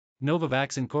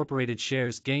Novavax Incorporated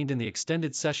shares gained in the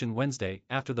extended session Wednesday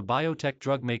after the biotech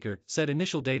drug maker said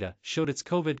initial data showed its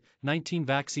COVID-19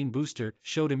 vaccine booster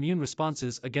showed immune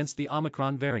responses against the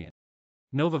Omicron variant.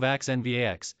 Novavax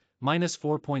NVAX, minus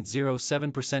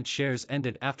 4.07% shares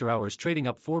ended after hours trading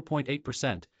up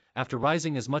 4.8%, after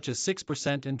rising as much as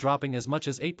 6% and dropping as much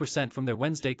as 8% from their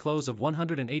Wednesday close of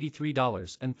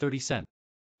 $183.30.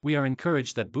 We are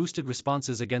encouraged that boosted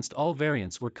responses against all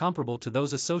variants were comparable to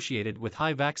those associated with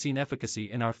high vaccine efficacy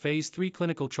in our Phase 3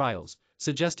 clinical trials,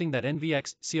 suggesting that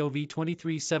NVX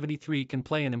CoV2373 can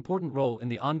play an important role in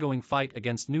the ongoing fight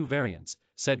against new variants,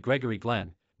 said Gregory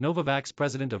Glenn, Novavax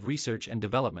President of Research and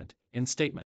Development, in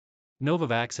statement.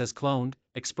 Novavax has cloned,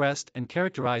 expressed and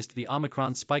characterized the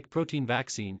Omicron spike protein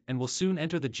vaccine and will soon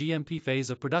enter the GMP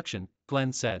phase of production,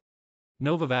 Glenn said.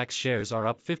 Novavax shares are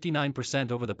up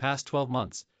 59% over the past 12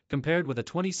 months, compared with a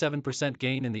 27%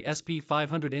 gain in the SP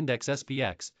 500 index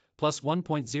SPX, plus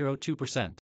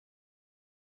 1.02%.